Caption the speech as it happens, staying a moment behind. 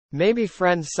Maybe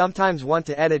friends sometimes want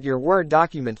to edit your Word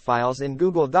document files in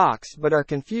Google Docs but are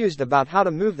confused about how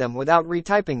to move them without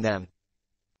retyping them.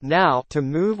 Now, to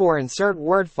move or insert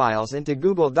Word files into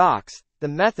Google Docs, the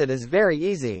method is very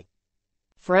easy.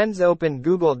 Friends, open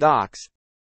Google Docs.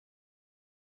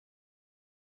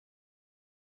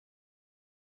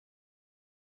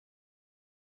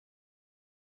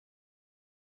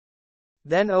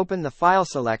 Then open the file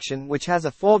selection which has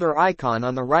a folder icon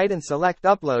on the right and select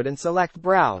Upload and select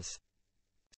Browse.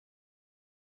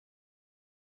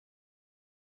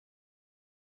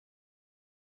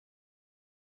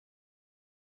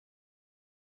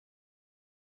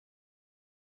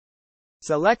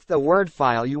 Select the Word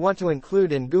file you want to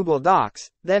include in Google Docs,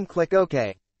 then click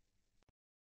OK.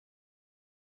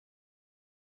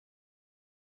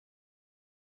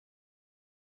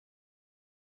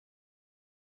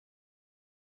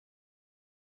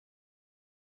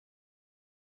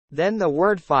 Then the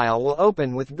Word file will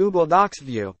open with Google Docs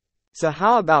view. So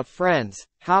how about friends?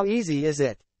 How easy is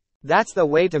it? That's the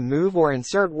way to move or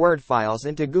insert Word files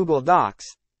into Google Docs.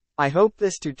 I hope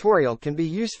this tutorial can be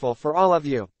useful for all of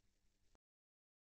you.